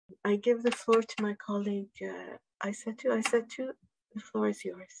I give the floor to my colleague, Aissatou. Aissatou, the floor is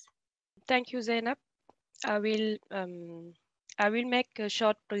yours. Thank you, Zainab. I will make a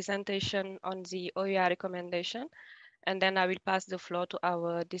short presentation on the OER recommendation, and then I will pass the floor to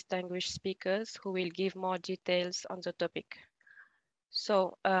our distinguished speakers who will give more details on the topic.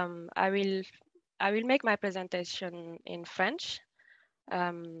 So I will make my presentation in French.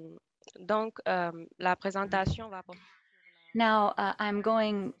 Donc, la présentation va porter. Now, I'm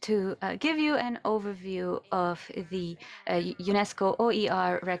going to give you an overview of the UNESCO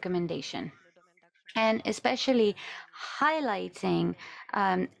OER recommendation, and especially highlighting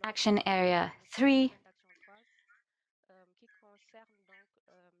Action Area 3,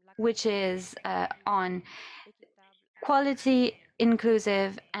 which is on quality,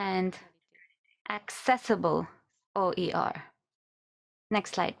 inclusive, and accessible OER.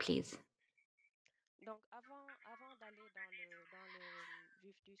 Next slide, please.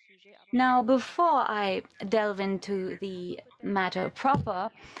 Now, before I delve into the matter proper,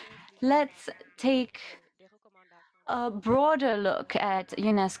 let's take a broader look at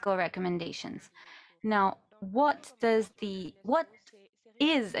UNESCO recommendations. Now, what is a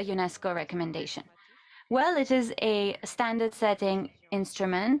UNESCO recommendation? Well, it is a standard-setting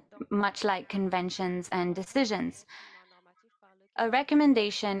instrument, much like conventions and decisions. A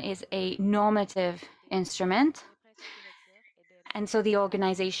recommendation is a normative instrument, and so the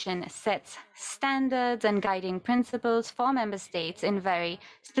organization sets standards and guiding principles for member states in very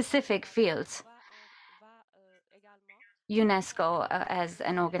specific fields. UNESCO, as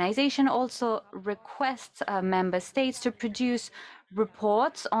an organization, also requests member states to produce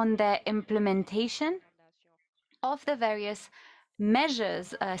reports on their implementation of the various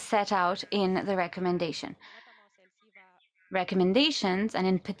measures set out in the recommendation. Recommendations, and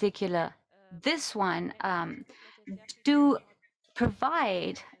in particular this one, do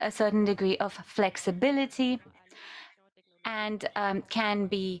provide a certain degree of flexibility and can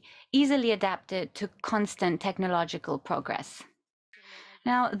be easily adapted to constant technological progress.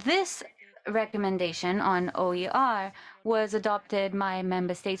 Now, this recommendation on OER was adopted by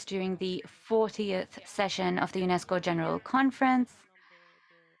member states during the 40th session of the UNESCO General Conference,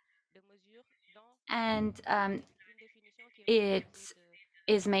 and it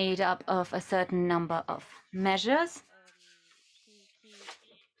is made up of a certain number of measures.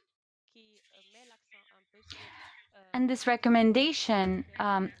 And this recommendation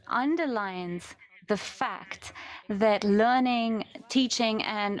underlines the fact that learning, teaching,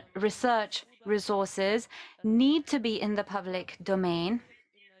 and research resources need to be in the public domain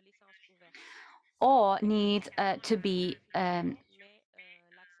or need to be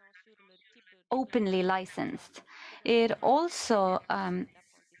openly licensed. It also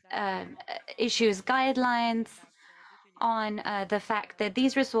issues guidelines on the fact that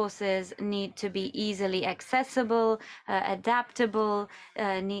these resources need to be easily accessible, adaptable,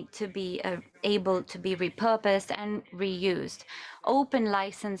 need to be able to be repurposed and reused. Open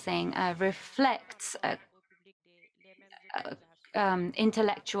licensing reflects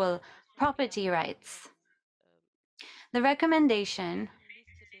intellectual property rights. The recommendation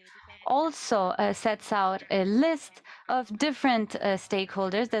also sets out a list of different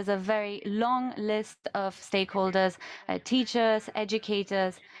stakeholders. There's a very long list of stakeholders, teachers,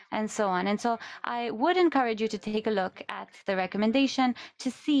 educators, and so on. And so I would encourage you to take a look at the recommendation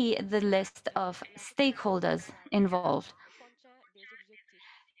to see the list of stakeholders involved.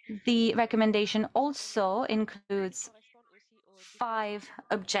 The recommendation also includes 5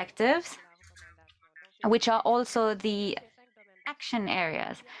 objectives, which are also the action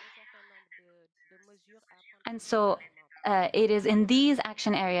areas. And so it is in these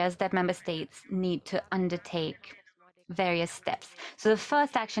action areas that member states need to undertake various steps. So the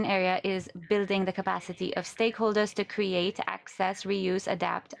first action area is building the capacity of stakeholders to create, access, reuse,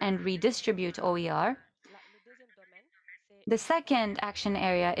 adapt, and redistribute OER. The second action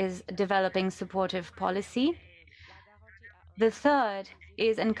area is developing supportive policy. The third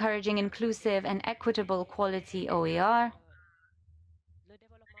is encouraging inclusive and equitable quality OER.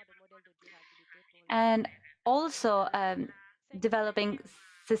 And also developing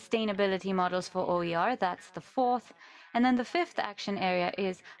sustainability models for OER, that's the fourth. And then the fifth action area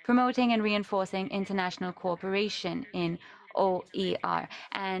is promoting and reinforcing international cooperation in OER.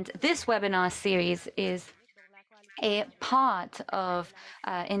 And this webinar series is a part of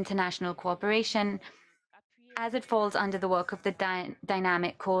international cooperation as it falls under the work of the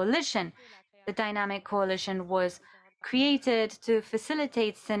Dynamic Coalition. The Dynamic Coalition was created to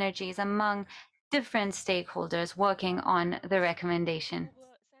facilitate synergies among different stakeholders working on the recommendation.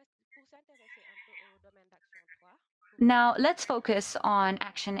 Now let's focus on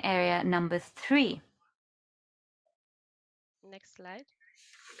action area number 3. Next slide.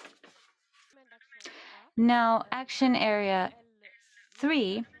 Now, action area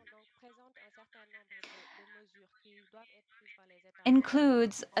 3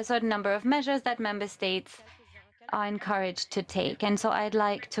 includes a certain number of measures that member states are encouraged to take. And so I'd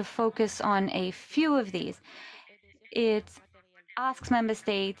like to focus on a few of these. It asks member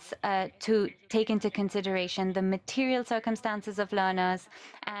states to take into consideration the material circumstances of learners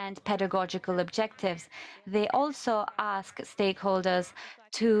and pedagogical objectives. They also ask stakeholders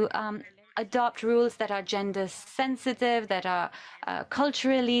to adopt rules that are gender sensitive, that are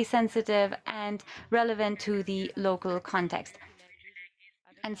culturally sensitive and relevant to the local context.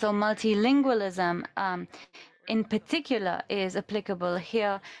 And so multilingualism in particular is applicable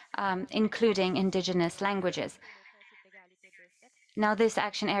here, including indigenous languages. Now, this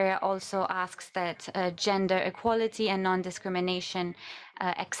action area also asks that gender equality and non-discrimination,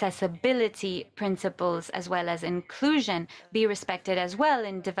 accessibility principles, as well as inclusion be respected as well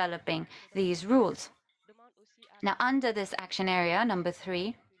in developing these rules. Now, under this action area, number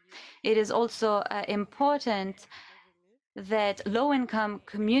 3, it is also important that low-income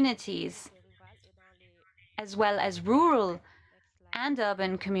communities, as well as rural and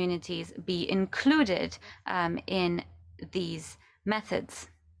urban communities, be included in these methods.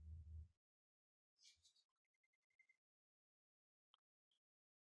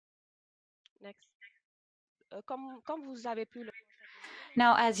 Next. Comme vous avez pu le...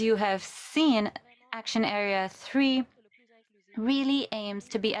 Now, as you have seen, Action Area 3 really aims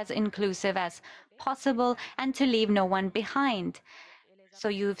to be as inclusive as possible and to leave no one behind. So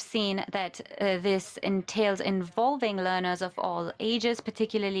you've seen that this entails involving learners of all ages,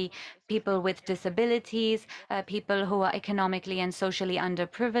 particularly people with disabilities, people who are economically and socially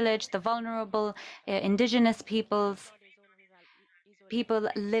underprivileged, the vulnerable, indigenous peoples, people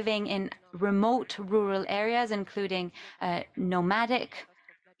living in remote rural areas, including nomadic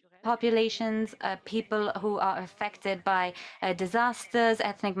populations, people who are affected by disasters,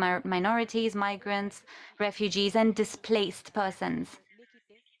 ethnic minorities, migrants, refugees, and displaced persons.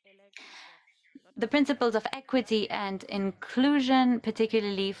 The principles of equity and inclusion,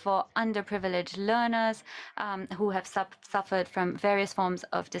 particularly for underprivileged learners who have suffered from various forms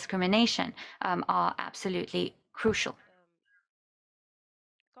of discrimination, are absolutely crucial.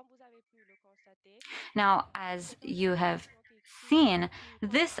 Now, as you have seen,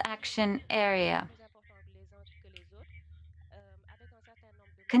 this action area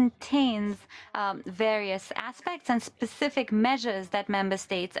contains various aspects and specific measures that member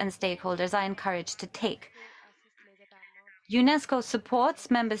states and stakeholders are encouraged to take. UNESCO supports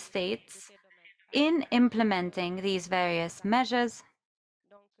member states in implementing these various measures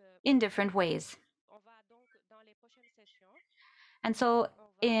in different ways. And so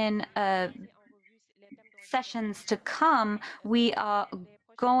in sessions to come, we are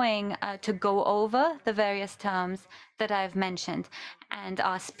going to go over the various terms that I've mentioned, and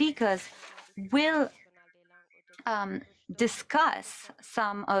our speakers will discuss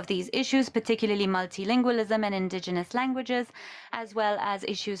some of these issues, particularly multilingualism and indigenous languages, as well as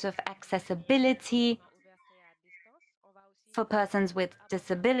issues of accessibility for persons with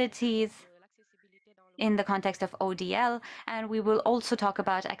disabilities in the context of ODL, and we will also talk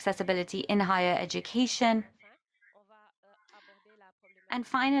about accessibility in higher education. And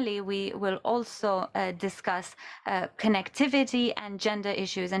finally, we will also discuss connectivity and gender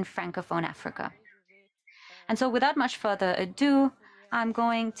issues in Francophone Africa. And so without much further ado, I'm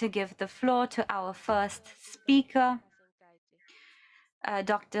going to give the floor to our first speaker,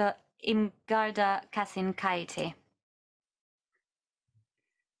 Dr. Imgarda Kassin-Kaite.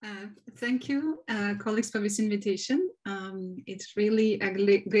 Thank you, colleagues, for this invitation. It's really a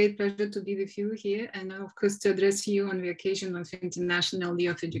great pleasure to be with you here, and of course to address you on the occasion of International Day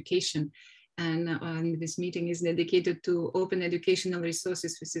of Education. And this meeting is dedicated to open educational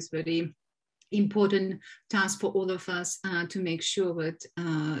resources, which is very important task for all of us to make sure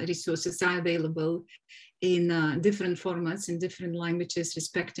that resources are available in different formats, in different languages,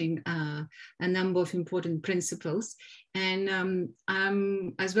 respecting a number of important principles. And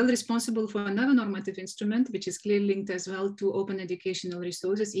I'm as well responsible for another normative instrument, which is clearly linked as well to open educational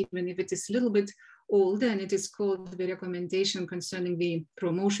resources, even if it is a little bit old, and it is called the Recommendation Concerning the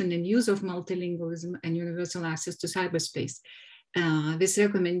Promotion and Use of Multilingualism and Universal Access to Cyberspace. This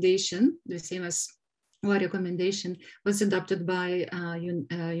recommendation, the same as OER recommendation was adopted by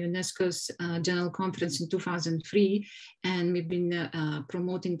UNESCO's General Conference in 2003, and we've been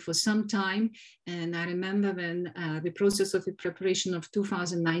promoting for some time. And I remember when the process of the preparation of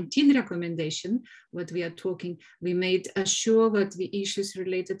 2019 recommendation, what we are talking, we made sure that the issues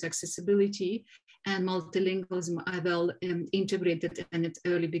related to accessibility and multilingualism are well integrated in its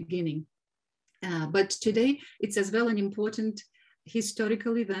early beginning. But today, it's as well an important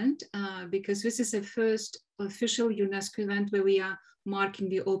historical event because this is the first official UNESCO event where we are marking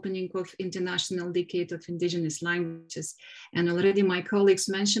the opening of International Decade of Indigenous Languages. And already my colleagues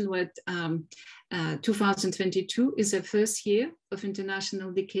mentioned what 2022 is the first year of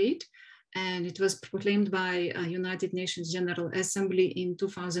International Decade. And it was proclaimed by United Nations General Assembly in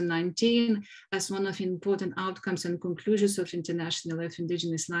 2019 as one of the important outcomes and conclusions of International Day of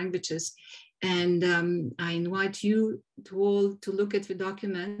Indigenous Languages. And I invite you to all to look at the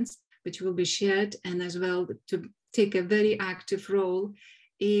documents which will be shared, and as well to take a very active role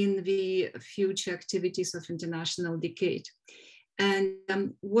in the future activities of International Decade. And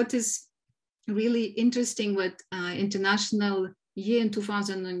what is really interesting, what International Year in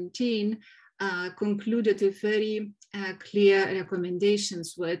 2019 concluded with very clear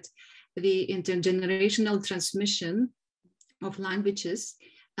recommendations with the intergenerational transmission of languages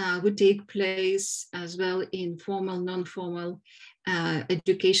would take place as well in formal, non-formal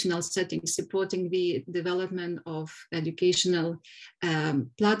educational settings, supporting the development of educational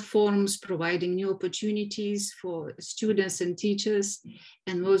platforms, providing new opportunities for students and teachers,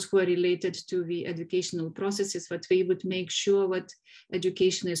 and those who are related to the educational processes, but we would make sure that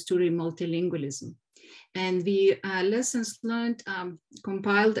education is truly multilingualism. And the lessons learned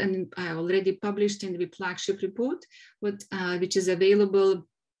compiled and already published in the flagship report, which is available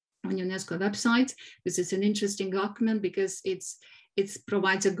on UNESCO website. This is an interesting document because it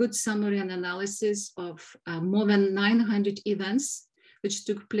provides a good summary and analysis of more than 900 events which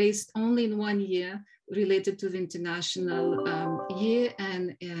took place only in 1 year related to the International Year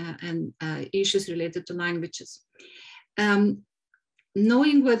and issues related to languages.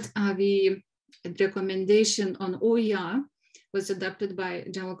 Knowing what the recommendation on OER was adopted by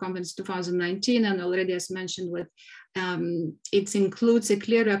General Conference 2019, and already as mentioned, with it includes a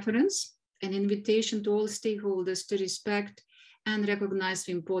clear reference, an invitation to all stakeholders to respect and recognize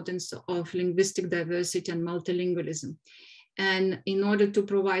the importance of linguistic diversity and multilingualism. And in order to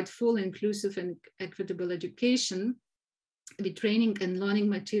provide full, inclusive, and equitable education, the training and learning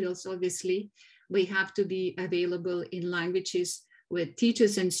materials, obviously, we have to be available in languages where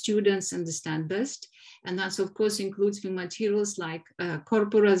teachers and students understand best. And that, of course, includes the materials like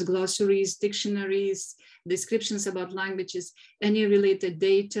corpus, glossaries, dictionaries, descriptions about languages, any related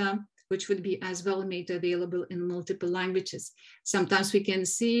data, which would be as well made available in multiple languages. Sometimes we can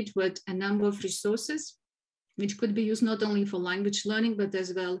see it with a number of resources, which could be used not only for language learning, but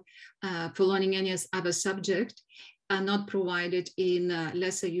as well for learning any other subject, are not provided in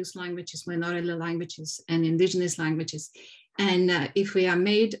lesser used languages, minority languages, and indigenous languages. And if we are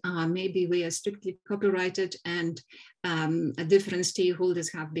made, maybe we are strictly copyrighted, and different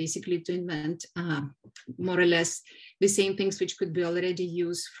stakeholders have basically to invent more or less the same things which could be already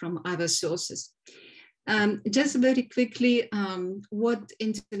used from other sources. Just very quickly, what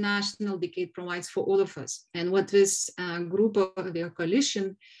International Decade provides for all of us, and what this group of the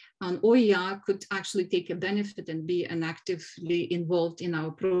coalition on OER could actually take a benefit and be actively involved in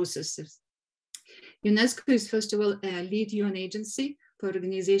our processes. UNESCO is, first of all, a lead UN agency for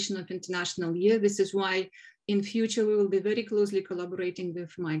organization of International Year. This is why in future we will be very closely collaborating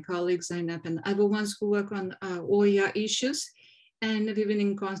with my colleagues, Zainab, and other ones who work on OER issues. And within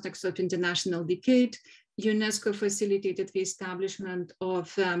in context of International Decade, UNESCO facilitated the establishment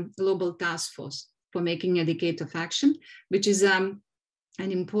of Global Task Force for making a decade of action, which is an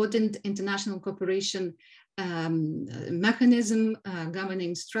important international cooperation mechanism,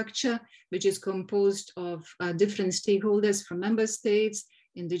 governing structure, which is composed of different stakeholders from member states,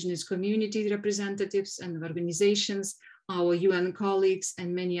 indigenous community representatives and organizations, our UN colleagues,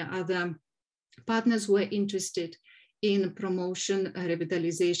 and many other partners who are interested in promotion,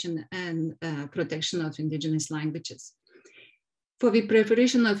 revitalization, and protection of indigenous languages. For the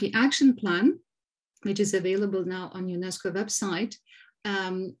preparation of the action plan, which is available now on UNESCO website,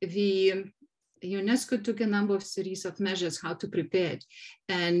 UNESCO took a number of series of measures how to prepare it.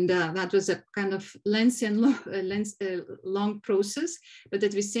 And that was a kind of lengthy and long process. But at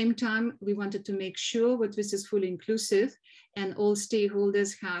the same time, we wanted to make sure that this is fully inclusive and all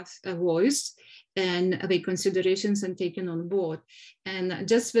stakeholders have a voice and the considerations and taken on board. And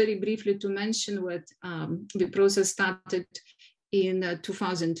just very briefly to mention what the process started in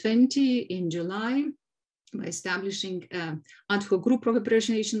 2020 in July. by establishing ad hoc group for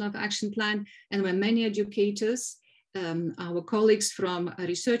preparation of action plan, and when many educators, our colleagues from a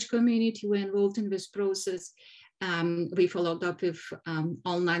research community were involved in this process. We followed up with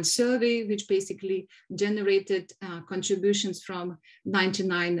online survey, which basically generated contributions from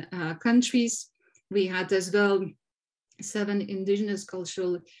 99 countries. We had as well 7 indigenous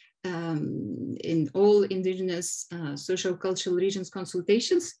cultural, in all indigenous social cultural regions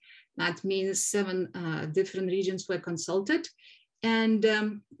consultations. That means 7 different regions were consulted. And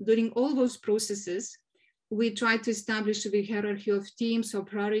during all those processes, we tried to establish the hierarchy of themes or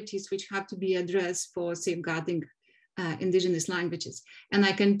priorities which have to be addressed for safeguarding indigenous languages. And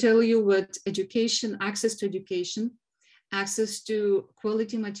I can tell you what education, access to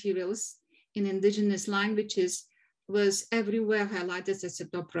quality materials in indigenous languages was everywhere highlighted as a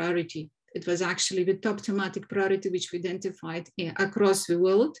top priority. It was actually the top thematic priority which we identified across the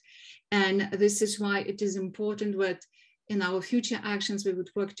world. And this is why it is important that in our future actions, we would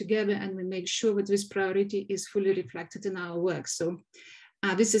work together and we make sure that this priority is fully reflected in our work. So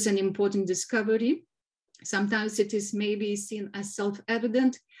this is an important discovery. Sometimes it is maybe seen as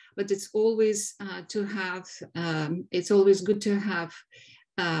self-evident, but it's always it's always good to have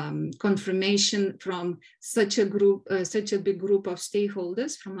confirmation from such a group, such a big group of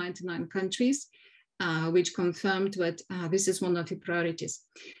stakeholders from 99 countries, which confirmed that this is one of the priorities.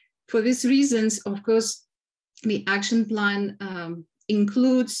 For these reasons, of course, the action plan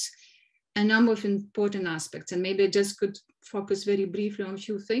includes a number of important aspects, and maybe I just could focus very briefly on a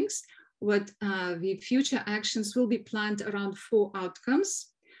few things. What the future actions will be planned around 4 outcomes.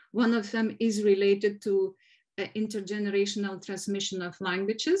 One of them is related to intergenerational transmission of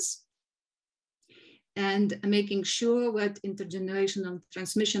languages and making sure that intergenerational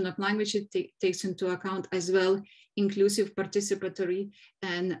transmission of languages takes into account as well inclusive, participatory,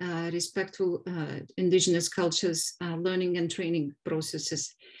 and respectful indigenous cultures learning and training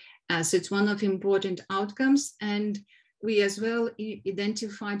processes. So it's one of the important outcomes. And we as well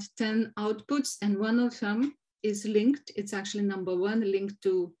identified 10 outputs, and one of them is linked. It's actually number 1, linked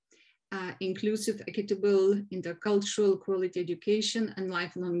to inclusive, equitable, intercultural, quality education and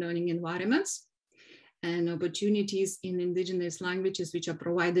lifelong learning environments and opportunities in indigenous languages which are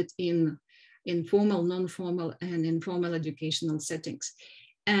provided in formal, non-formal, and informal educational settings.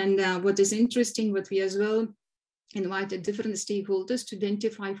 And what is interesting, what we as well invited different stakeholders to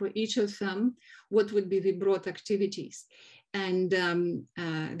identify for each of them what would be the broad activities. And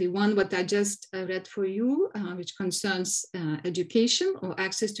the one what I just read for you, which concerns education or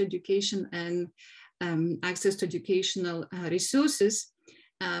access to education and access to educational resources,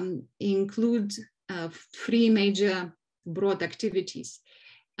 include 3 major broad activities.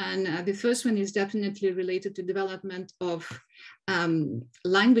 And the first one is definitely related to development of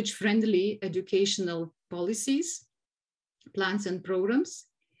language-friendly educational policies, plans and programs,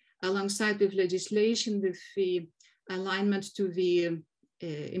 alongside with legislation with the alignment to the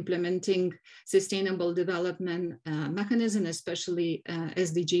implementing sustainable development mechanism, especially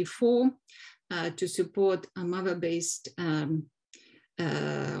SDG 4, to support a mother-based,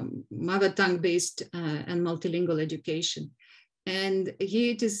 mother tongue-based and multilingual education. And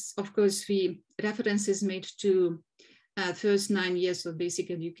here it is, of course, the reference is made to first 9 years of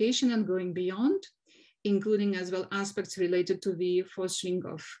basic education and going beyond, including as well aspects related to the fostering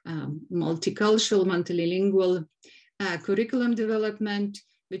of multicultural, multilingual curriculum development,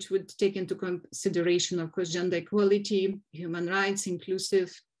 which would take into consideration, of course, gender equality, human rights,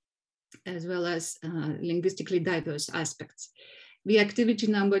 inclusive, as well as linguistically diverse aspects. The activity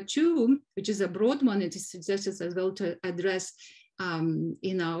number 2, which is a broad one, it is suggested as well to address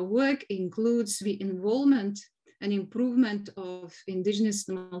in our work, includes the involvement and improvement of indigenous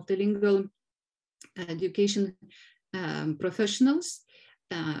multilingual education professionals,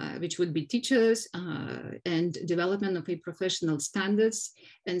 which would be teachers, and development of a professional standards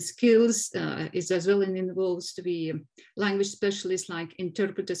and skills is as well, and involves the language specialists like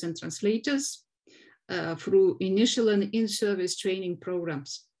interpreters and translators through initial and in-service training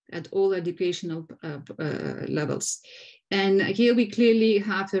programs at all educational levels. And here we clearly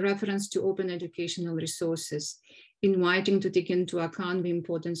have a reference to open educational resources, inviting to take into account the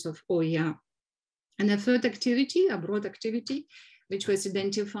importance of OER. And a third activity, a broad activity, which was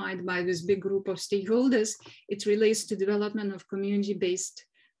identified by this big group of stakeholders, it relates to development of community-based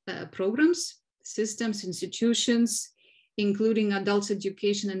programs, systems, institutions, including adults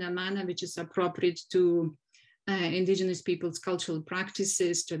education in a manner which is appropriate to indigenous people's cultural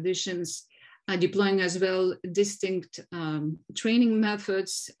practices, traditions, deploying as well distinct training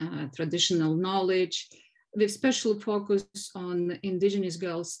methods, traditional knowledge, with special focus on indigenous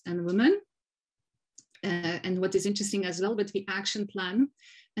girls and women, And what is interesting as well, with the action plan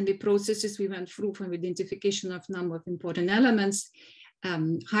and the processes we went through from identification of number of important elements,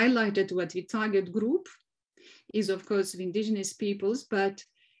 highlighted what the target group is, of course, the indigenous peoples, but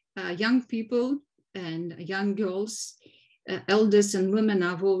young people and young girls, elders and women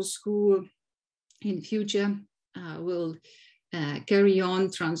are those who in future will carry on,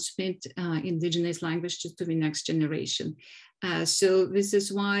 transmit indigenous languages to the next generation. So this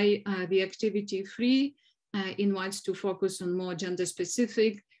is why the activity 3 invites to focus on more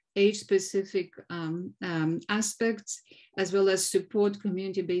gender-specific, age-specific aspects, as well as support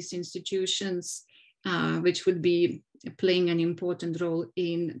community-based institutions, which would be playing an important role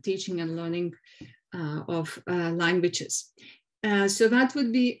in teaching and learning of languages. So that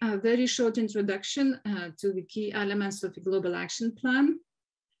would be a very short introduction to the key elements of the Global Action Plan.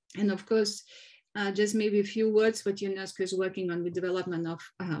 And of course, just maybe a few words, what UNESCO is working on the development of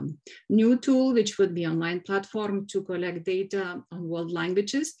new tool, which would be online platform to collect data on world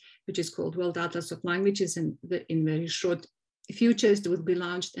languages, which is called World Atlas of Languages. And in very short future, it will be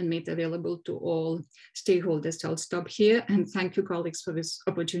launched and made available to all stakeholders. I'll stop here and thank you, colleagues, for this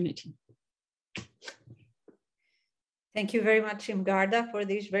opportunity. Thank you very much, Imgarda, for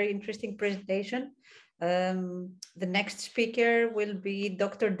this very interesting presentation. The next speaker will be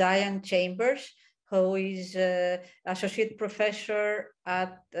Dr. Diane Chambers, who is Associate Professor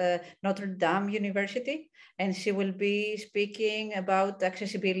at Notre Dame University, and she will be speaking about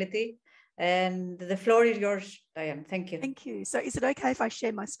accessibility. And the floor is yours, Diane. Thank you. Thank you. So is it okay if I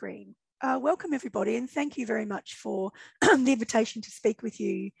share my screen? Welcome, everybody, and thank you very much for the invitation to speak with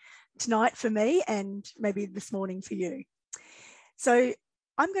you tonight for me and maybe this morning for you. So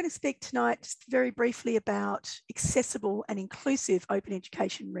I'm going to speak tonight just very briefly about accessible and inclusive open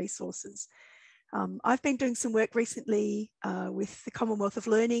education resources. I've been doing some work recently with the Commonwealth of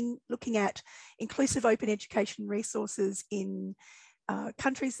Learning, looking at inclusive open education resources in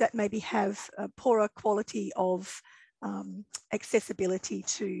countries that maybe have a poorer quality of accessibility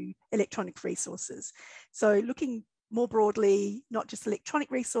to electronic resources. So looking more broadly, not just electronic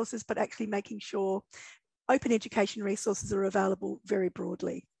resources, but actually making sure open education resources are available very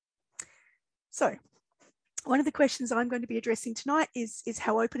broadly. So one of the questions I'm going to be addressing tonight is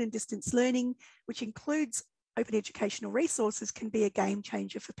how open and distance learning, which includes open educational resources, can be a game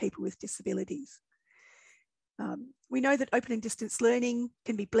changer for people with disabilities. We know that open and distance learning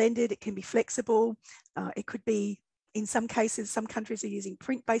can be blended, it can be flexible, it could be, in some cases, some countries are using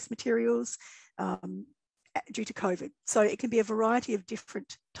print-based materials due to COVID. So it can be a variety of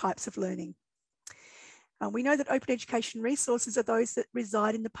different types of learning. We know that open education resources are those that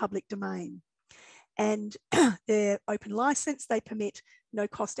reside in the public domain, and they're open license, they permit no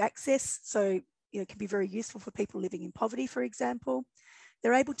cost access. So it can be very useful for people living in poverty, for example.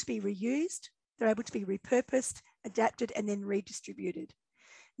 They're able to be reused, they're able to be repurposed, adapted, and then redistributed.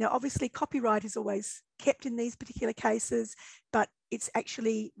 Now, obviously, copyright is always kept in these particular cases, but it's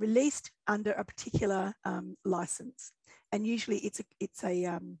actually released under a particular license. And usually it's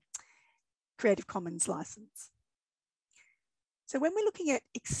a Creative Commons license. So when we're looking at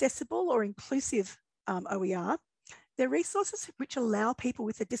accessible or inclusive OER, they're resources which allow people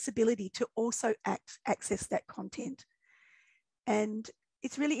with a disability to also access that content. And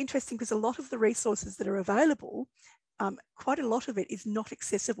it's really interesting because a lot of the resources that are available, quite a lot of it is not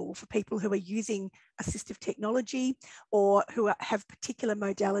accessible for people who are using assistive technology or who have particular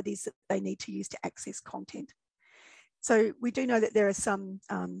modalities that they need to use to access content. So we do know that there are some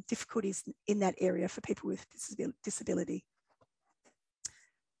difficulties in that area for people with disability.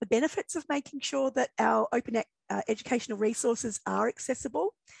 The benefits of making sure that our open educational resources are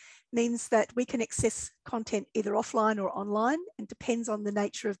accessible means that we can access content either offline or online, and depends on the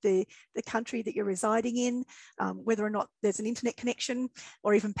nature of the country that you're residing in, whether or not there's an internet connection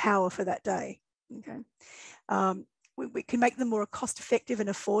or even power for that day. Okay. We can make them more cost effective and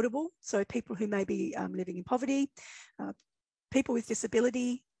affordable. So people who may be living in poverty, people with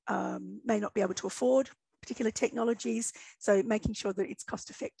disability may not be able to afford particular technologies. So making sure that it's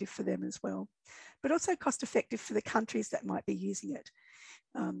cost effective for them as well, but also cost effective for the countries that might be using it.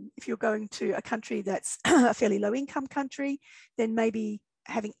 If you're going to a country that's a fairly low income country, then maybe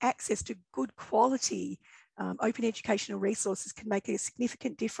having access to good quality open educational resources can make a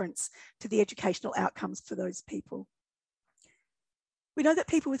significant difference to the educational outcomes for those people. We know that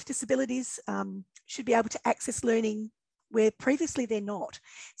people with disabilities should be able to access learning where previously they're not.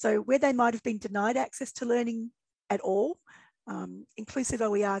 So where they might have been denied access to learning at all, inclusive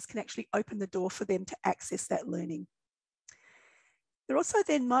OERs can actually open the door for them to access that learning. they're also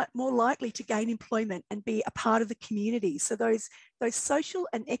then more likely to gain employment and be a part of the community. So those social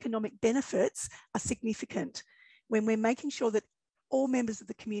and economic benefits are significant when we're making sure that all members of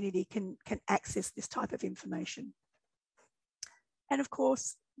the community can access this type of information. And of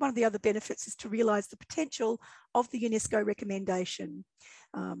course, one of the other benefits is to realise the potential of the UNESCO recommendation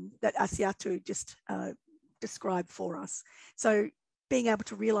that Asiatu just described for us. So being able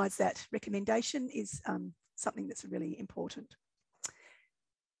to realise that recommendation is something that's really important.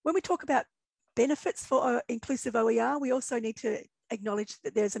 When we talk about benefits for inclusive OER, we also need to acknowledge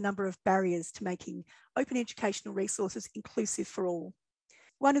that there's a number of barriers to making open educational resources inclusive for all.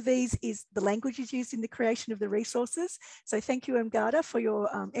 One of these is the languages used in the creation of the resources. So thank you, Mgarda, for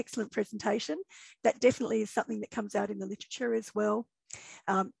your excellent presentation. That definitely is something that comes out in the literature as well,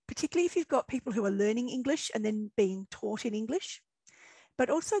 particularly if you've got people who are learning English and then being taught in English,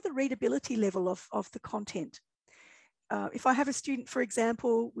 but also the readability level of the content. If I have a student, for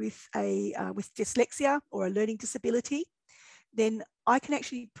example, with dyslexia or a learning disability, then I can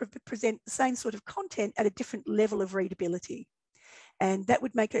actually present the same sort of content at a different level of readability. And that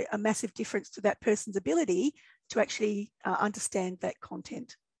would make a massive difference to that person's ability to actually understand that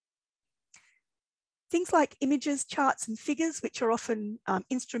content. Things like images, charts, and figures, which are often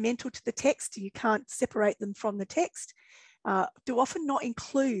instrumental to the text, you can't separate them from the text, do often not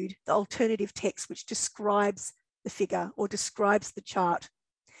include the alternative text which describes the figure or describes the chart.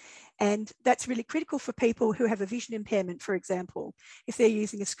 And that's really critical for people who have a vision impairment, for example. If they're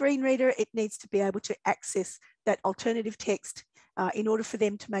using a screen reader, it needs to be able to access that alternative text in order for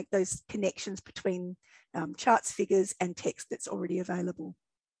them to make those connections between charts, figures, and text that's already available.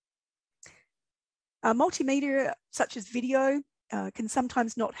 Multimedia, such as video, can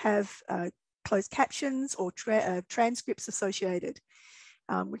sometimes not have closed captions or transcripts associated,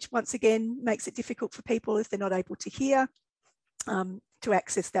 which once again makes it difficult for people if they're not able to hear to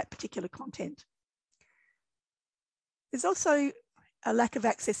access that particular content. There's also a lack of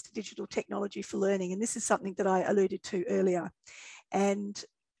access to digital technology for learning, and this is something that I alluded to earlier. And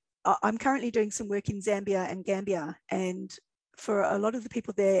I'm currently doing some work in Zambia and Gambia, and for a lot of the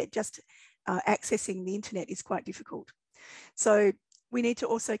people there, just accessing the internet is quite difficult. So we need to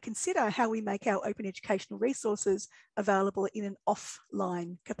also consider how we make our open educational resources available in an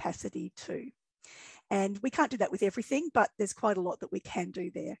offline capacity too. And we can't do that with everything, but there's quite a lot that we can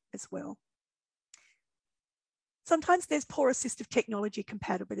do there as well. Sometimes there's poor assistive technology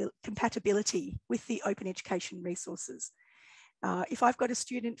compatibility with the open education resources. If I've got a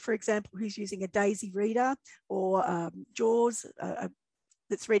student, for example, who's using a DAISY reader or JAWS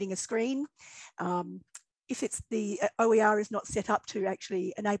that's reading a screen, if it's the OER is not set up to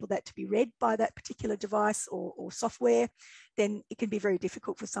actually enable that to be read by that particular device or software, then it can be very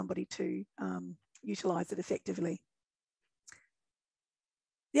difficult for somebody to utilise it effectively.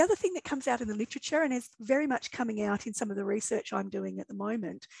 The other thing that comes out in the literature, and is very much coming out in some of the research I'm doing at the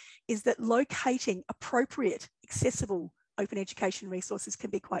moment, is that locating appropriate, accessible open education resources can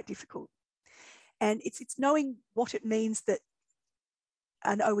be quite difficult. And it's knowing what it means that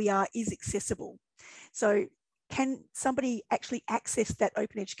an OER is accessible. So can somebody actually access that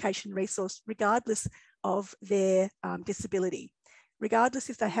open education resource regardless of their disability, regardless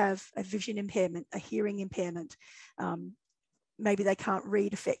if they have a vision impairment, a hearing impairment, maybe they can't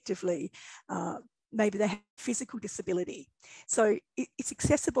read effectively, maybe they have physical disability. So it's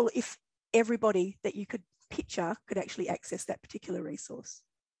accessible if everybody that you could picture could actually access that particular resource.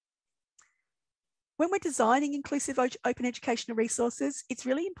 When we're designing inclusive open educational resources, it's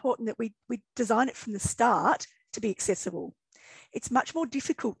really important that we design it from the start to be accessible. It's much more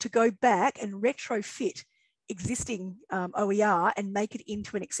difficult to go back and retrofit existing OER and make it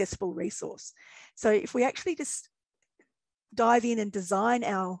into an accessible resource. So if we actually just dive in and design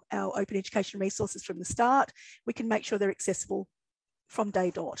our open education resources from the start, we can make sure they're accessible from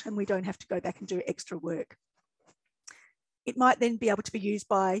day dot and we don't have to go back and do extra work. It might then be able to be used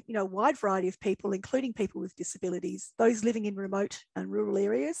by a wide variety of people, including people with disabilities, those living in remote and rural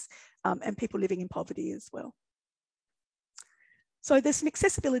areas, and people living in poverty as well. So there's some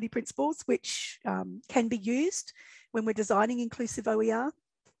accessibility principles which can be used when we're designing inclusive OER.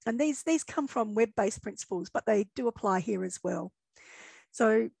 And these come from web-based principles, but they do apply here as well.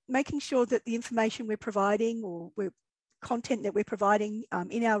 So making sure that the information we're providing or content that we're providing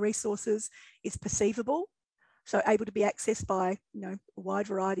in our resources is perceivable, so able to be accessed by a wide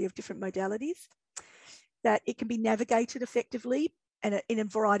variety of different modalities, that it can be navigated effectively and in a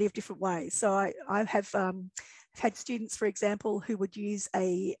variety of different ways. So I have had students, for example, who would use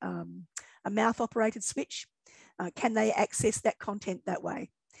a mouth-operated switch. Can they access that content that way?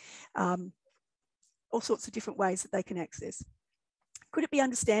 All sorts of different ways that they can access. Could it be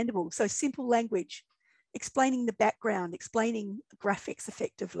understandable? So simple language, explaining the background, explaining graphics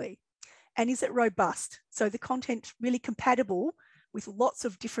effectively. And is it robust? So the content really compatible with lots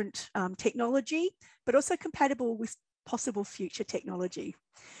of different technology, but also compatible with possible future technology.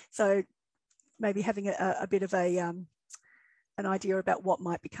 So maybe having a bit of an idea about what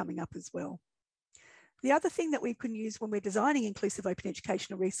might be coming up as well. The other thing that we can use when we're designing inclusive open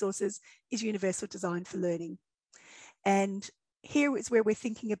educational resources is universal design for learning. And here is where we're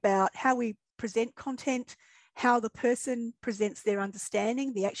thinking about how we present content, how the person presents their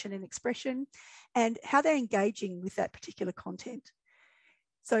understanding, the action and expression, and how they're engaging with that particular content.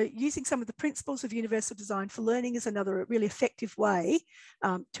 So using some of the principles of universal design for learning is another really effective way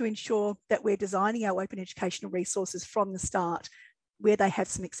to ensure that we're designing our open educational resources from the start where they have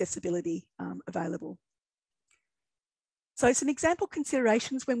some accessibility available. So some example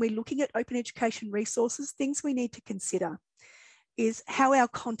considerations when we're looking at open education resources, things we need to consider is how our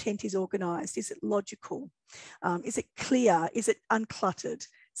content is organised. Is it logical? Is it clear? Is it uncluttered?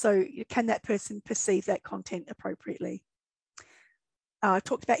 So can that person perceive that content appropriately? I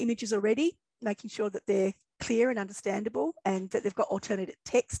talked about images already, making sure that they're clear and understandable and that they've got alternative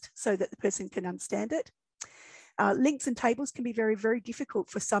text so that the person can understand it. Links and tables can be very, very difficult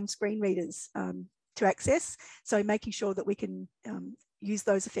for some screen readers to access. So making sure that we can use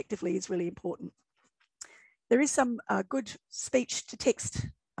those effectively is really important. There is some good speech to text,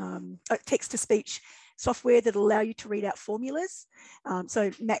 text to speech software that will allow you to read out formulas. So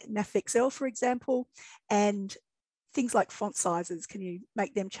MathXL, for example, and things like font sizes. Can you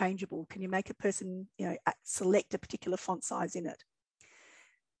make them changeable? Can you make a person, select a particular font size in it?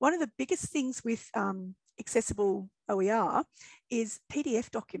 One of the biggest things with accessible OER is PDF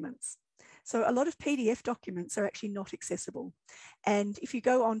documents. So a lot of PDF documents are actually not accessible. And if you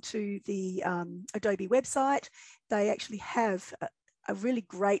go onto the Adobe website, they actually have a really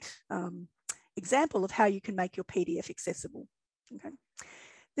great example of how you can make your PDF accessible. Okay.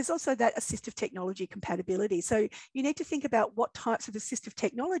 There's also that assistive technology compatibility. So you need to think about what types of assistive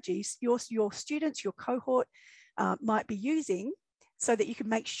technologies your students, your cohort might be using so that you can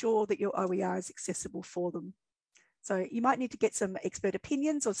make sure that your OER is accessible for them. So you might need to get some expert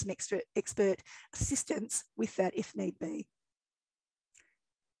opinions or some expert assistance with that if need be.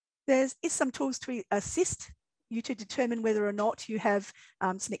 There is some tools to assist you to determine whether or not you have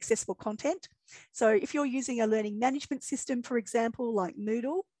some accessible content. So if you're using a learning management system, for example, like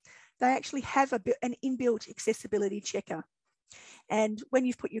Moodle, they actually have an inbuilt accessibility checker. And when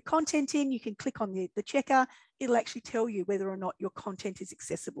you've put your content in, you can click on the checker. It'll actually tell you whether or not your content is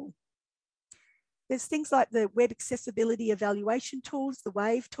accessible. There's things like the web accessibility evaluation tools, the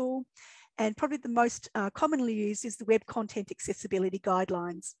WAVE tool, and probably the most commonly used is the web content accessibility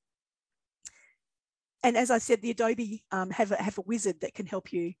guidelines. And as I said, the Adobe have a wizard that can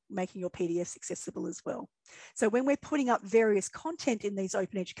help you making your PDFs accessible as well. So when we're putting up various content in these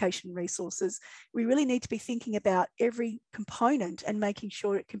open education resources, we really need to be thinking about every component and making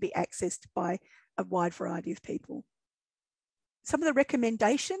sure it can be accessed by a wide variety of people. Some of the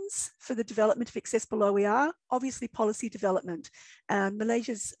recommendations for the development of accessible OER, obviously policy development.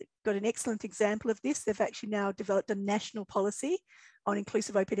 Malaysia's got an excellent example of this. They've actually now developed a national policy on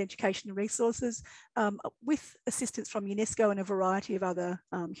inclusive open education resources with assistance from UNESCO and a variety of other,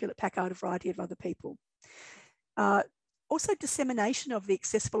 Hewlett-Packard, a variety of other people. Also dissemination of the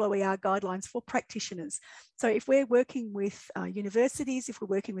accessible OER guidelines for practitioners. So if we're working with universities, if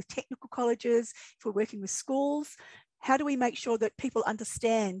we're working with technical colleges, if we're working with schools, how do we make sure that people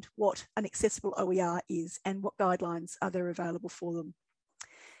understand what an accessible OER is and what guidelines are there available for them?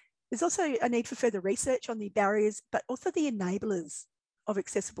 There's also a need for further research on the barriers, but also the enablers of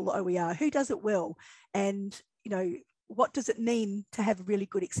accessible OER. Who does it well? And, what does it mean to have really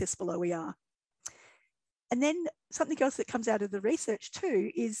good accessible OER? And then something else that comes out of the research too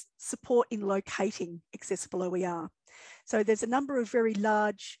is support in locating accessible OER. So there's a number of very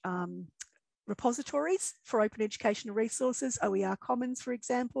large repositories for open educational resources, OER Commons, for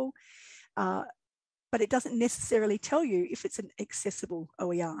example, but it doesn't necessarily tell you if it's an accessible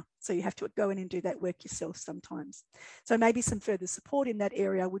OER. So you have to go in and do that work yourself sometimes. So maybe some further support in that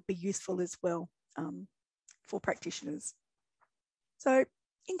area would be useful as well for practitioners. So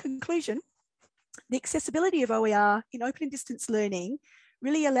in conclusion, the accessibility of OER in open and distance learning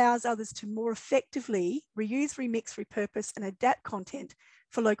really allows others to more effectively reuse, remix, repurpose, and adapt content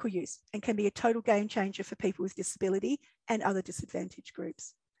for local use and can be a total game changer for people with disability and other disadvantaged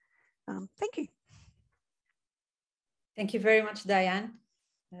groups. Thank you. Thank you very much, Diane.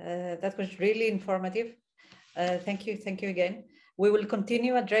 That was really informative. Thank you again. We will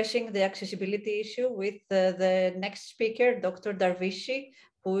continue addressing the accessibility issue with the next speaker, Dr. Darvishi,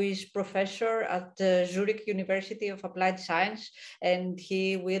 who is professor at Zurich University of Applied Science, and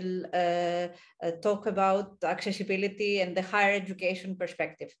he will talk about accessibility and the higher education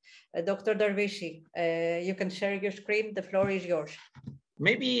perspective. Dr. Darvishi, you can share your screen. The floor is yours.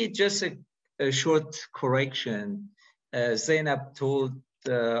 Maybe just a short correction. Zainab told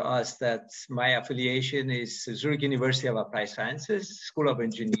us that my affiliation is Zurich University of Applied Sciences, School of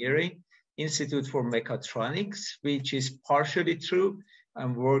Engineering, Institute for Mechatronics, which is partially true.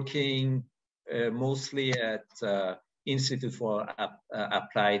 I'm working mostly at Institute for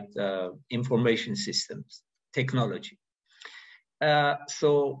Applied Information Systems Technology.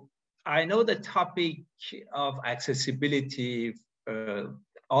 So I know the topic of accessibility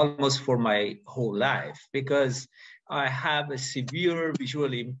almost for my whole life, because I have a severe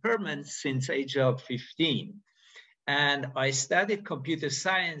visual impairment since age of 15. And I studied computer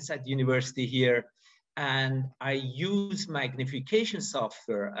science at university here, and I use magnification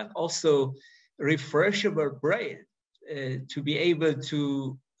software and also refreshable braille to be able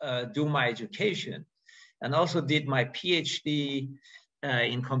to do my education, and also did my PhD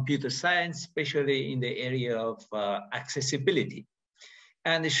in computer science, especially in the area of accessibility.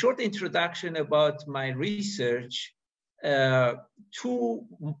 And a short introduction about my research. Two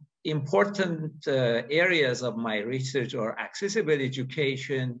important areas of my research are accessible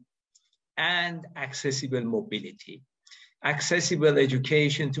education and accessible mobility. Accessible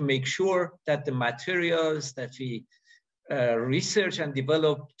education to make sure that the materials that we research and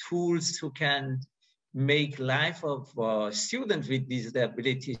develop tools who can make life of students with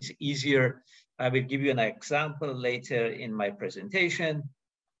disabilities easier. I will give you an example later in my presentation.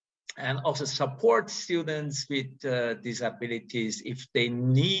 And also support students with disabilities if they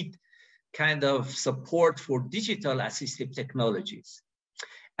need kind of support for digital assistive technologies.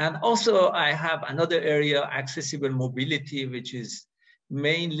 And also I have another area, accessible mobility, which is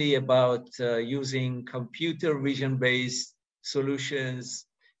mainly about using computer vision-based solutions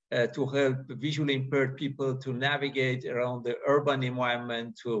to help visually impaired people to navigate around the urban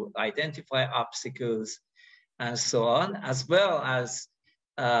environment, to identify obstacles and so on, as well as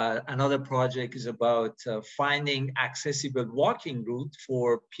another project is about finding accessible walking route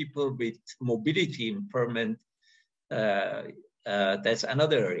for people with mobility impairment. That's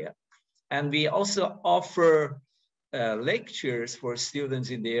another area. And we also offer lectures for students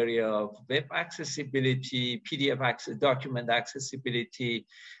in the area of web accessibility, PDF access, document accessibility,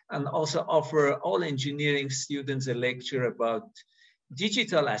 and also offer all engineering students a lecture about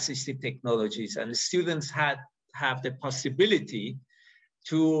digital assistive technologies. And the students have the possibility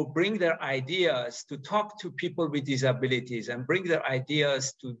to bring their ideas, to talk to people with disabilities and bring their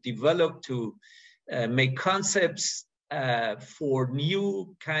ideas to develop, to make concepts for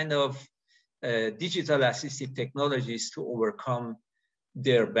new kind of digital assistive technologies to overcome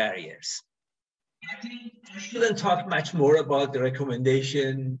their barriers. I think I shouldn't talk much more about the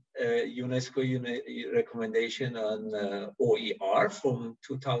recommendation, UNESCO recommendation on OER from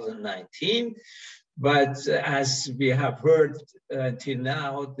 2019. But as we have heard until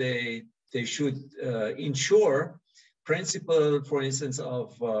now, they should ensure principle, for instance,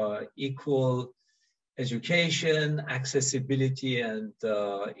 of equal education, accessibility, and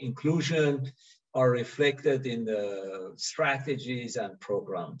inclusion are reflected in the strategies and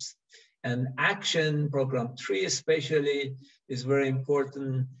programs. And action, program 3 especially, is very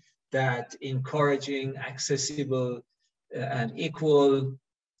important, that encouraging accessible and equal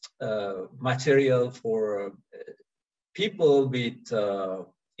material for people with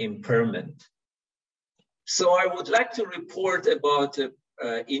impairment. So I would like to report about an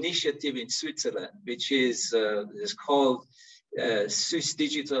initiative in Switzerland, which is called Swiss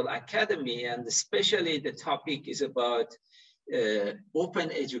Digital Academy, and especially the topic is about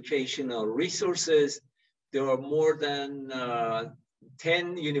open educational resources. There are more than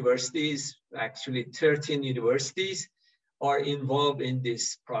 10 universities, actually 13 universities, are involved in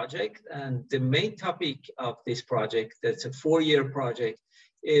this project. And the main topic of this project, that's a 4-year project,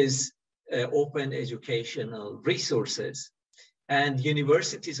 is open educational resources. And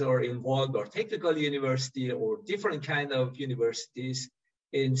universities are involved, or technical university or different kind of universities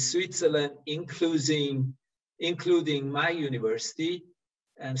in Switzerland, including my university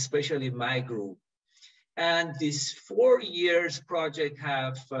and especially my group. And this 4 years project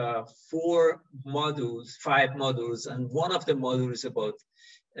have 4 modules, 5 modules, and one of the modules is about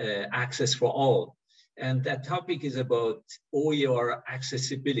access for all. And that topic is about OER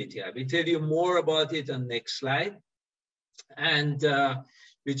accessibility. I will tell you more about it on the next slide. And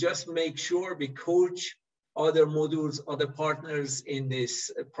we just make sure we coach other modules, other partners in this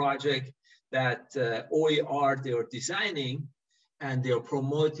project that OER they are designing and they are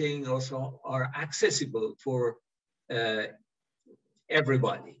promoting also are accessible for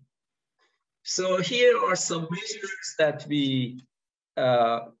everybody. So here are some measures that we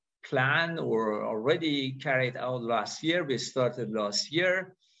planned or already carried out last year. We started last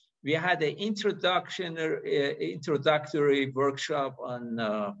year. We had an introductory workshop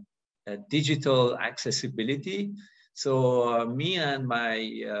on digital accessibility. So me and my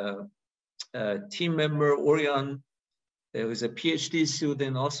team member, Orion, there was a PhD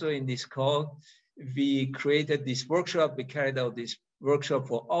student also in this call. We created this workshop. We carried out this workshop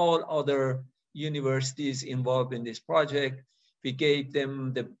for all other universities involved in this project. We gave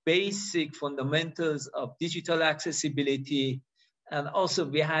them the basic fundamentals of digital accessibility. And also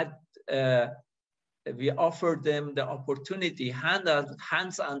we had, we offered them the opportunity,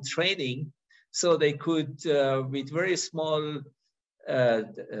 hands-on training, so they could, with very small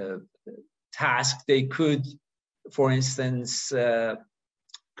task, they could, for instance,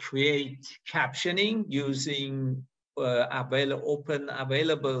 create captioning using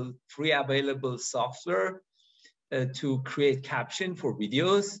free available software to create caption for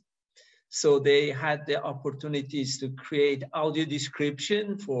videos. So they had the opportunities to create audio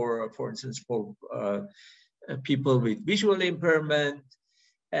description for instance, for people with visual impairment.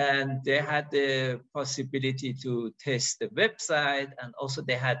 And they had the possibility to test the website, and also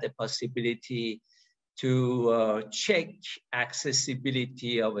they had the possibility to check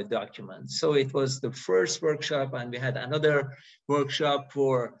accessibility of a document. So it was the first workshop, and we had another workshop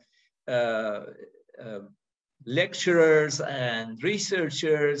for lecturers and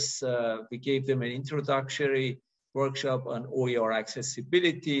researchers. We gave them an introductory workshop on OER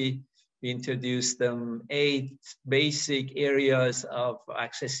accessibility. We introduced them 8 basic areas of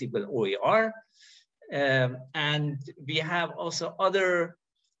accessible OER. And we have also other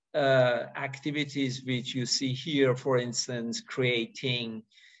activities which you see here, for instance, creating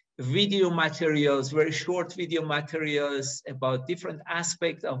video materials, very short video materials about different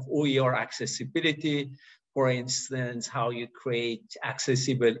aspects of OER accessibility. For instance, how you create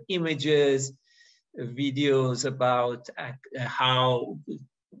accessible images, videos about how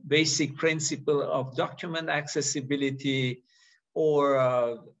basic principle of document accessibility,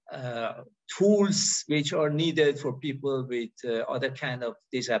 or tools which are needed for people with other kind of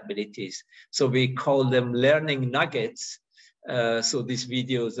disabilities. So we call them learning nuggets. So these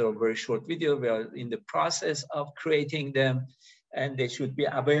videos are very short video. We are in the process of creating them, and they should be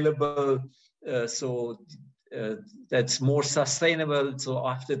available so that's more sustainable. So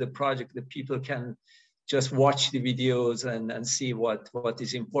after the project, the people can just watch the videos and see what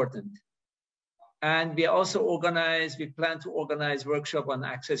is important. And we also plan to organize workshop on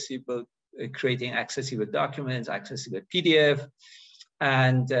accessible, creating accessible documents, accessible PDF,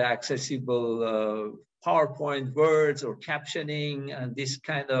 and accessible PowerPoint, words, or captioning, and this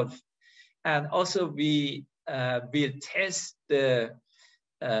kind of. And also we will test the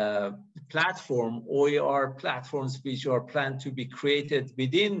platform, OER platforms, which are planned to be created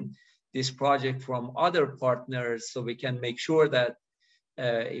within this project from other partners, so we can make sure that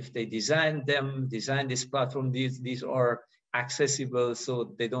if they design this platform, these are accessible,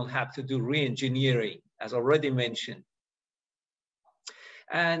 so they don't have to do re-engineering, as already mentioned.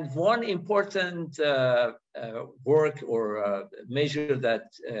 And one important work or measure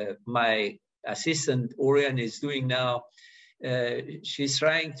that my assistant Orion is doing now, she's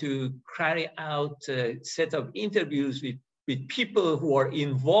trying to carry out a set of interviews with people who are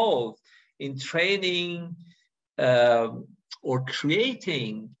involved in training or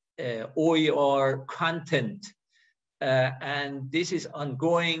creating OER content. And this is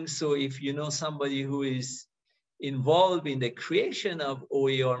ongoing. So if you know somebody who is involved in the creation of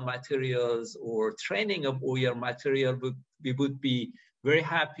OER materials or training of OER material, we would be very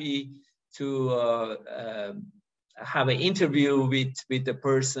happy to have an interview with the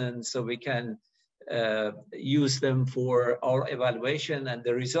person, so we can use them for our evaluation. And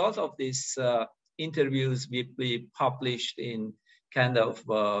the result of these interviews will be published in kind of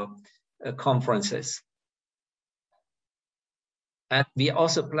conferences. And we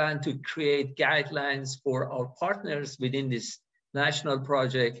also plan to create guidelines for our partners within this national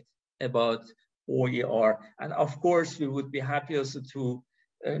project about OER. And of course, we would be happy also to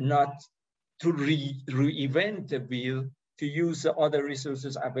not to reinvent the wheel, to use the other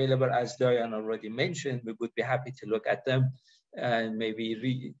resources available, as Diane already mentioned. We would be happy to look at them and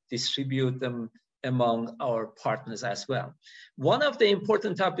maybe redistribute them among our partners as well. One of the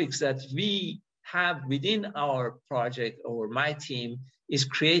important topics that we have within our project, or my team, is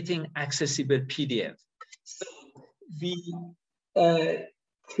creating accessible PDF. So we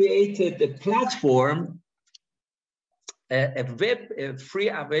created a platform, a free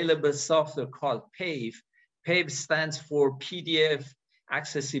available software called PAVE. PAVE stands for PDF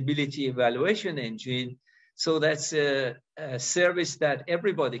Accessibility Evaluation Engine. So that's a service that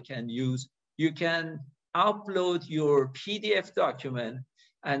everybody can use. You can upload your PDF document,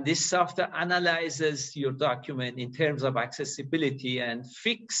 and this software analyzes your document in terms of accessibility and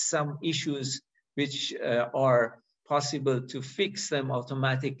fix some issues which are possible to fix them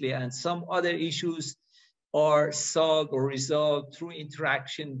automatically, and some other issues are solved or resolved through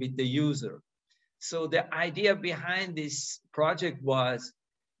interaction with the user. So the idea behind this project was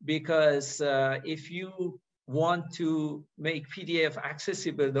because if you want to make PDF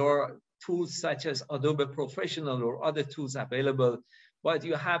accessible, there are tools such as Adobe Professional or other tools available, but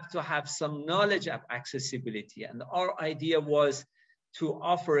you have to have some knowledge of accessibility. And our idea was to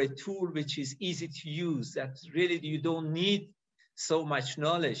offer a tool which is easy to use, that really you don't need so much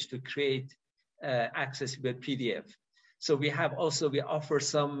knowledge to create accessible PDF. So we offer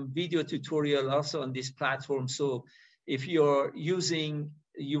some video tutorial also on this platform. So if you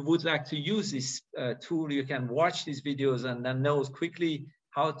would like to use this tool, you can watch these videos and then know quickly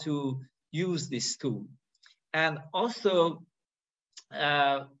how to use this tool. And also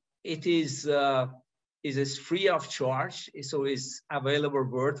it is free of charge, so it's available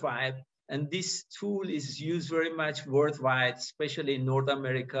worldwide. And this tool is used very much worldwide, especially in North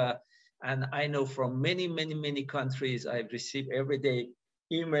America. And I know from many, many, many countries, I've received everyday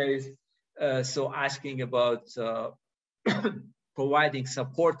emails so asking about providing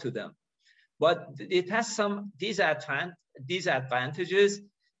support to them. But it has some disadvantages.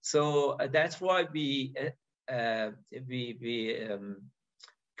 So that's why we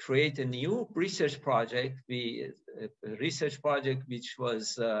create a new research project. A research project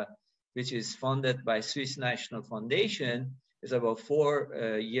which is funded by Swiss National Foundation. It's about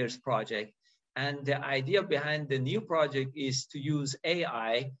 4 years project. And the idea behind the new project is to use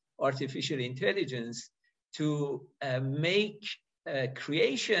AI, artificial intelligence, to make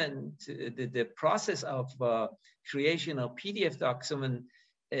creation, the process of creation of PDF document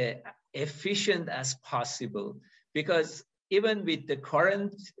efficient as possible. Because even with the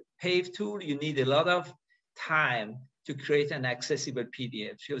current PAVE tool, you need a lot of time to create an accessible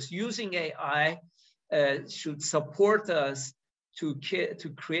PDF. Just using AI should support us to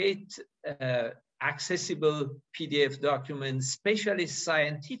create accessible PDF documents, especially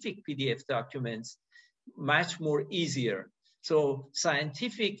scientific PDF documents, much more easier. So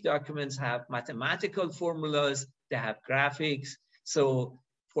scientific documents have mathematical formulas, they have graphics. So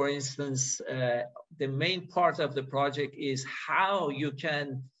for instance, the main part of the project is how you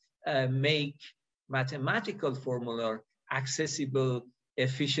can make mathematical formula accessible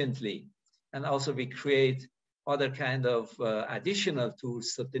efficiently. And also we create other kind of additional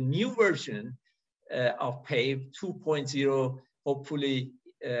tools. So the new version of PAVE 2.0, hopefully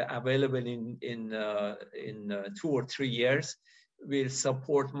available in 2 or 3 years, will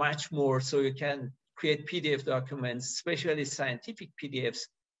support much more. So you can create PDF documents, especially scientific PDFs,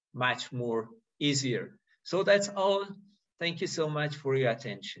 much more easier. So that's all. Thank you so much for your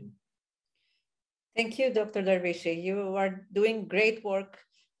attention. Thank you, Dr. Darwishi. You are doing great work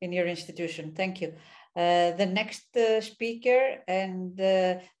in your institution. Thank you. The next speaker and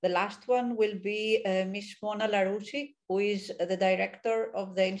the last one will be Ms. Mona Larouci, who is the director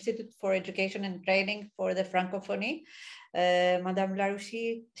of the Institute for Education and Training for the Francophonie. Madame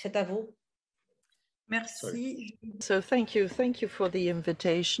Larouci, c'est à vous. Merci. So thank you for the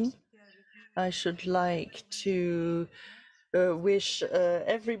invitation. I should like to wish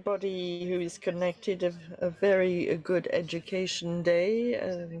everybody who is connected a very good education day.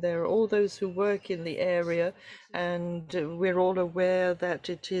 There are all those who work in the area, and we're all aware that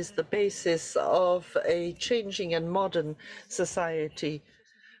it is the basis of a changing and modern society.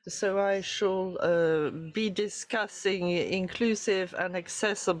 So I shall be discussing inclusive and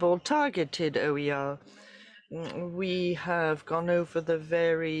accessible targeted OER. We have gone over the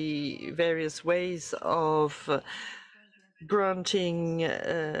various ways of granting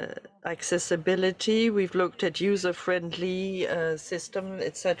accessibility. We've looked at user-friendly system,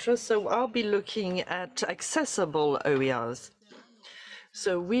 etc. So I'll be looking at accessible OERs.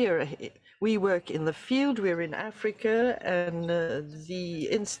 So we work in the field, we're in Africa, and the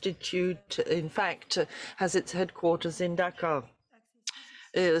Institute, in fact, has its headquarters in Dakar.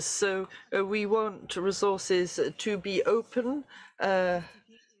 So we want resources to be open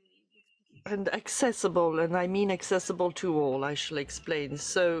and accessible, and I mean accessible to all, I shall explain.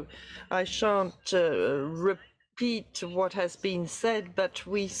 So I shan't repeat repeat what has been said, but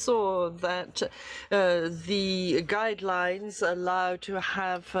we saw that the guidelines allow to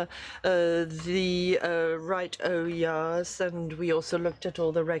have the right OERs, and we also looked at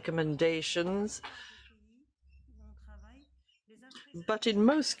all the recommendations. But in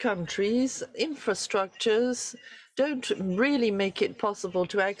most countries, infrastructures don't really make it possible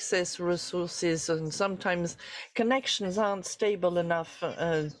to access resources, and sometimes connections aren't stable enough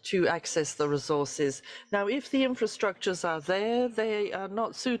to access the resources. Now, if the infrastructures are there, they are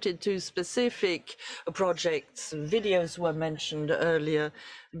not suited to specific projects. Videos were mentioned earlier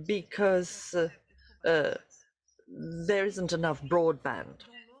because there isn't enough broadband.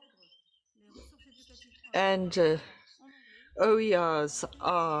 And OERs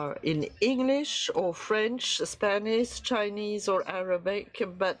are in English or French, Spanish, Chinese or Arabic,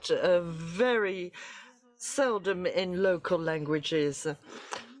 but very seldom in local languages.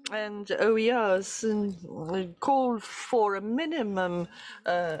 And OERs call for a minimum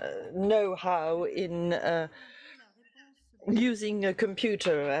know-how in using a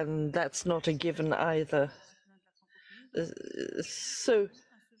computer, and that's not a given either. So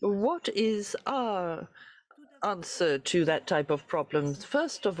what is our answer to that type of problems?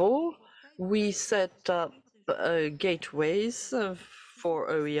 First of all, we set up gateways for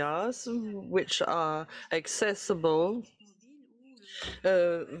OERs, which are accessible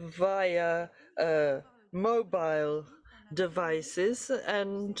via mobile devices,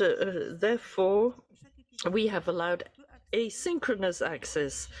 and therefore we have allowed asynchronous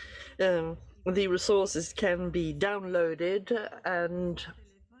access. The resources can be downloaded and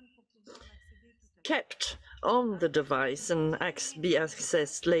kept on the device and be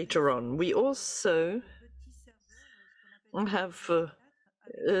accessed later on. We also have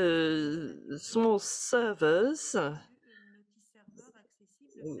small servers.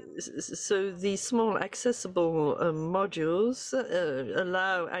 So these small accessible modules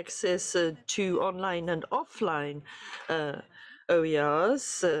allow access to online and offline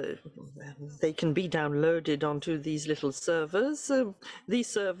OERs. They can be downloaded onto these little servers. These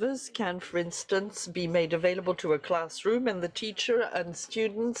servers can, for instance, be made available to a classroom, and the teacher and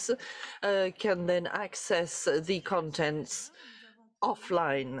students can then access the contents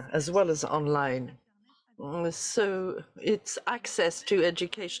offline as well as online. So it's access to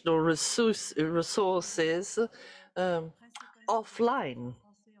educational resources offline.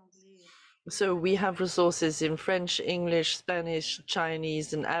 So we have resources in French, English, Spanish,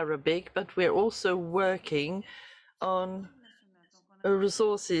 Chinese, and Arabic, but we're also working on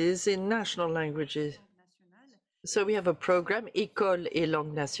resources in national languages. So we have a program, École et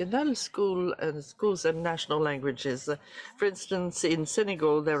langue nationale, schools and national languages. For instance, in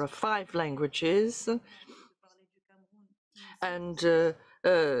Senegal, there are 5 languages. And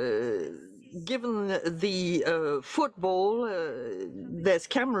given the football, there's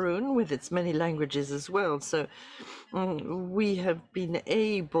Cameroon with its many languages as well. So we have been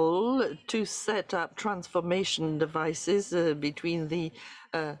able to set up transformation devices between the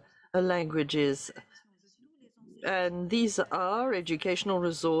languages. And these are educational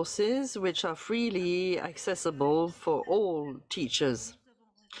resources which are freely accessible for all teachers.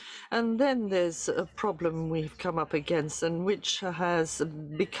 And then there's a problem we've come up against, and which has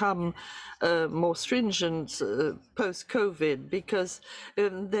become more stringent post-COVID, because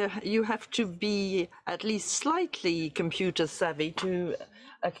you have to be at least slightly computer savvy to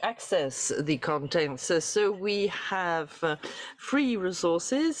access the contents. So we have free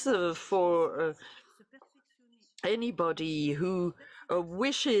resources for anybody who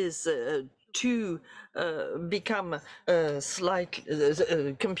wishes to become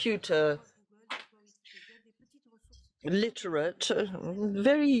slightly computer literate.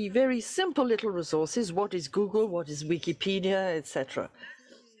 Very, very simple little resources. What is Google? What is Wikipedia, etc.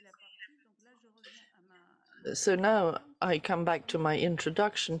 So now I come back to my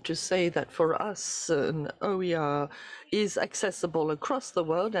introduction to say that for us, an OER is accessible across the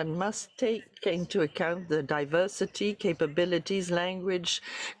world and must take into account the diversity, capabilities, language,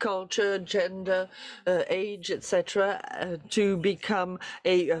 culture, gender, age, etc., to become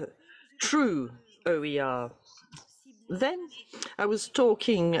a true OER. Then I was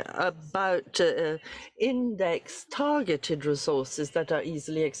talking about index-targeted resources that are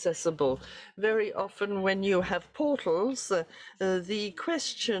easily accessible. Very often when you have portals, the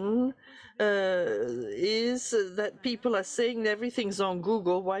question is that people are saying everything's on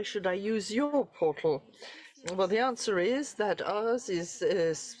Google, why should I use your portal? Well, the answer is that ours is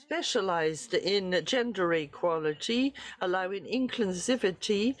specialized in gender equality, allowing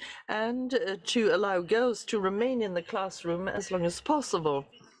inclusivity, and to allow girls to remain in the classroom as long as possible.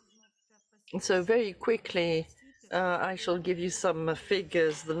 So very quickly, I shall give you some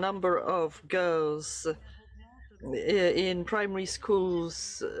figures. The number of girls in primary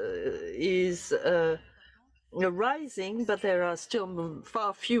schools is rising, but there are still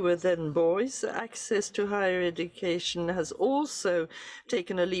far fewer than boys. Access to higher education has also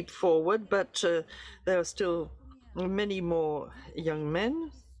taken a leap forward, but there are still many more young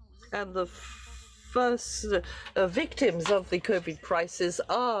men. And the first victims of the COVID crisis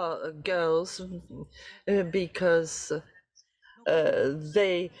are girls because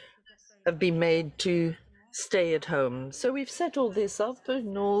they have been made to stay at home. So we've set all this up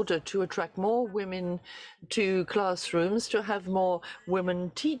in order to attract more women to classrooms, to have more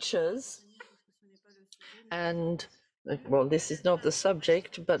women teachers. And, well, this is not the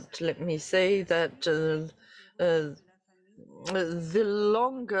subject, but let me say that the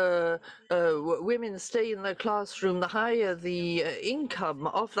longer women stay in the classroom, the higher the income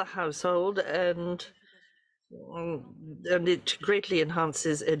of the household, and it greatly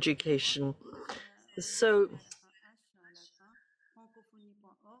enhances education. So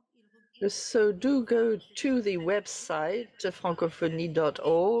do go to the website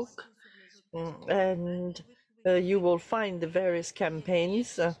francophonie.org, and you will find the various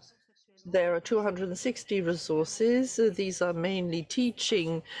campaigns. There are 260 resources. These are mainly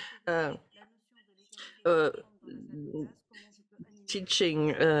teaching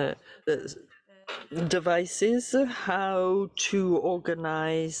devices, how to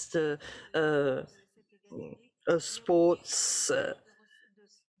organize a sports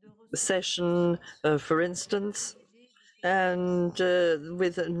session, for instance, and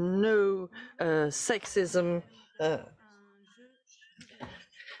with no sexism.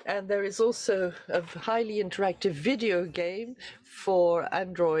 And there is also a highly interactive video game for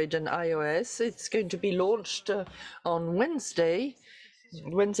Android and iOS. It's going to be launched on Wednesday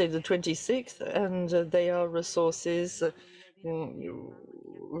the 26th, and they are resources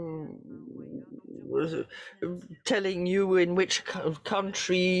telling you in which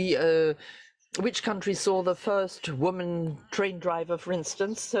country saw the first woman train driver, for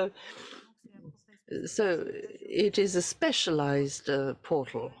instance. So it is a specialized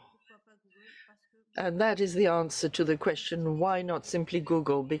portal. And that is the answer to the question, why not simply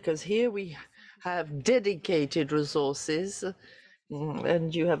Google? Because here we have dedicated resources,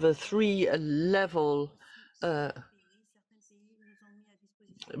 and you have a 3-level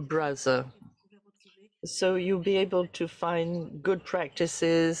browser. So you'll be able to find good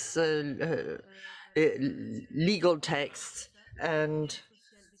practices, legal texts, and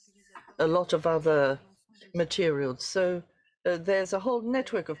a lot of other materials. So there's a whole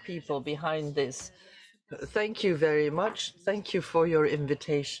network of people behind this. Thank you very much. Thank you for your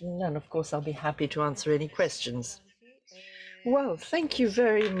invitation. And of course, I'll be happy to answer any questions. Well, thank you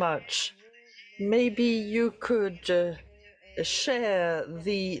very much. Maybe you could share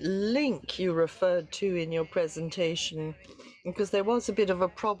the link you referred to in your presentation, because there was a bit of a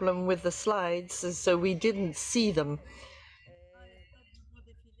problem with the slides, so we didn't see them.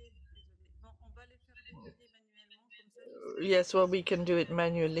 Yes, well, we can do it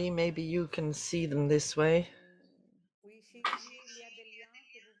manually. Maybe you can see them this way.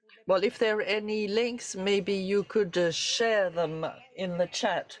 Well, if there are any links, maybe you could share them in the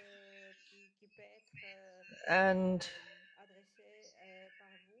chat. And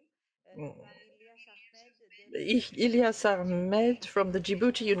Ilyas Ahmed from the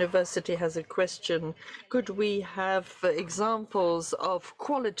Djibouti University has a question. Could we have examples of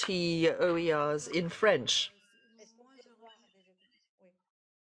quality OERs in French?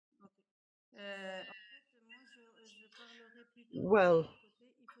 Well,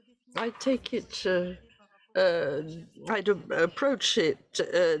 I take it I'd approach it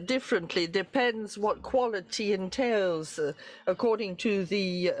differently. Depends what quality entails. According to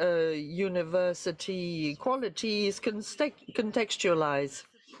the university, quality is contextualized.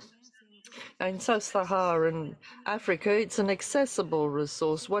 In Sub-Saharan Africa, it's an accessible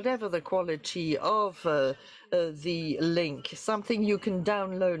resource, whatever the quality of the link, something you can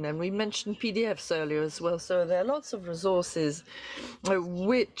download. And we mentioned PDFs earlier as well. So there are lots of resources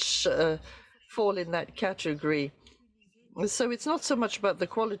which fall in that category. So it's not so much about the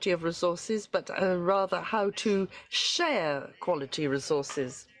quality of resources, but rather how to share quality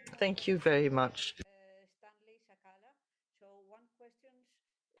resources. Thank you very much.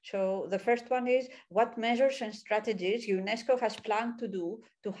 So the first one is, what measures and strategies UNESCO has planned to do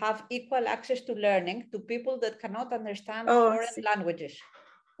to have equal access to learning to people that cannot understand foreign languages?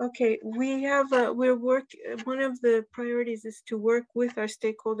 Okay, we have, one of the priorities is to work with our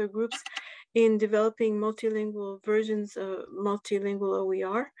stakeholder groups in developing multilingual versions of multilingual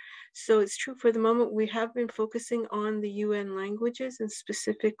OER. So it's true for the moment, we have been focusing on the UN languages and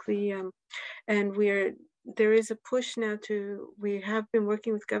specifically, and there is a push now we have been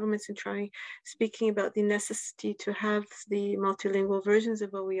working with governments and speaking about the necessity to have the multilingual versions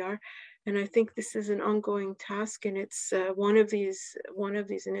of OER. And I think this is an ongoing task, and it's one of these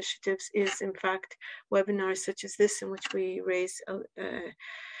initiatives is in fact webinars such as this, in which we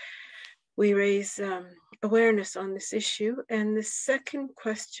raise awareness on this issue. And the second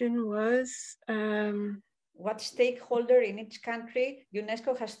question was, what stakeholder in each country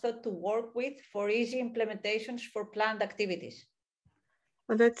UNESCO has thought to work with for easy implementations for planned activities?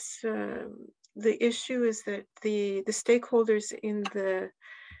 Well, that's the issue is that the stakeholders in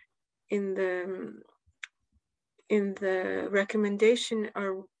the recommendation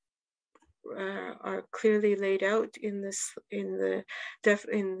are clearly laid out in the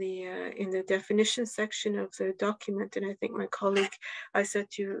definition section of the document, and I think my colleague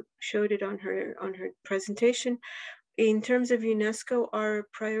Aissatou showed it on her presentation. In terms of UNESCO, our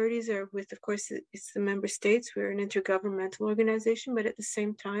priorities are with, of course, it's the member states. We're an intergovernmental organization, but at the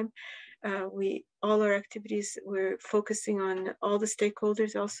same time, all our activities, we're focusing on all the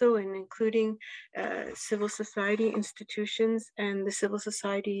stakeholders also, and including civil society institutions and the civil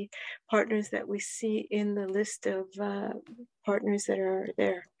society partners that we see in the list of partners that are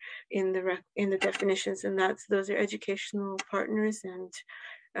there in the definitions, and those are educational partners and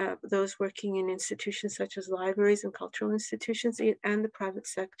those working in institutions such as libraries and cultural institutions and the private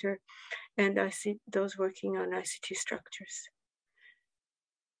sector, and I see those working on ICT structures.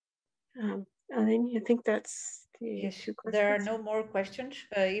 I think that's the two questions. There are no more questions.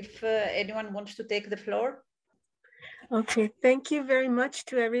 If anyone wants to take the floor. Okay, thank you very much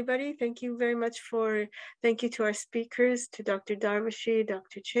to everybody. Thank you very much thank you to our speakers, to Dr. Darvishi,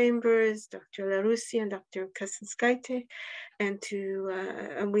 Dr. Chambers, Dr. Laroussi, and Dr. Kasinskaite. And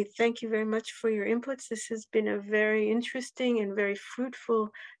we thank you very much for your inputs. This has been a very interesting and very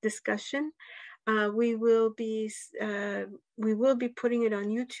fruitful discussion. We will be putting it on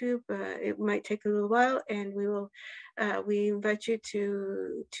YouTube. It might take a little while, and we invite you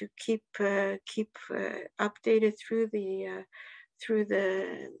to keep updated through the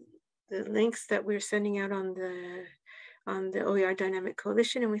links that we're sending out on the OER Dynamic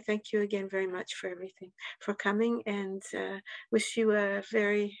Coalition. And we thank you again very much for everything, for coming, and wish you a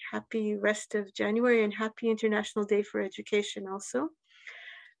very happy rest of January and happy International Day for Education also.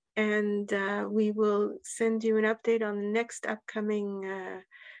 And we will send you an update on the next upcoming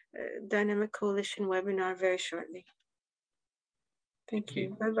Dynamic Coalition webinar very shortly. Thank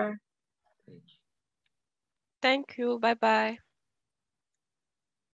you. Bye-bye. Thank you. Bye-bye.